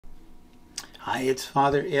Hi, it's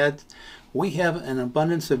Father Ed. We have an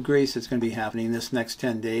abundance of grace that's going to be happening this next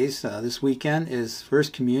 10 days. This weekend is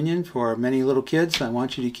First Communion for many little kids. I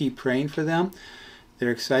want you to keep praying for them.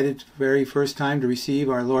 They're excited for the very first time to receive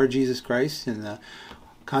our Lord Jesus Christ in the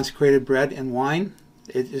consecrated bread and wine.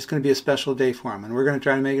 It's going to be a special day for them, and we're going to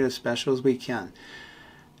try to make it as special as we can.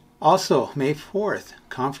 Also, May 4th,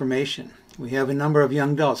 Confirmation. We have a number of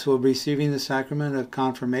young adults who will be receiving the sacrament of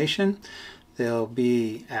confirmation. They'll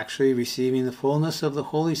be actually receiving the fullness of the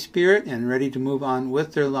Holy Spirit and ready to move on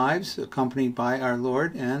with their lives, accompanied by our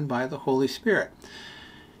Lord and by the Holy Spirit.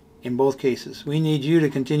 In both cases, we need you to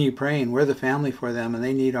continue praying. We're the family for them, and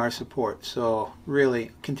they need our support. So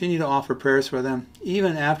really, continue to offer prayers for them,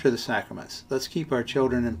 even after the sacraments. Let's keep our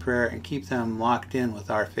children in prayer and keep them locked in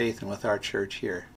with our faith and with our church here.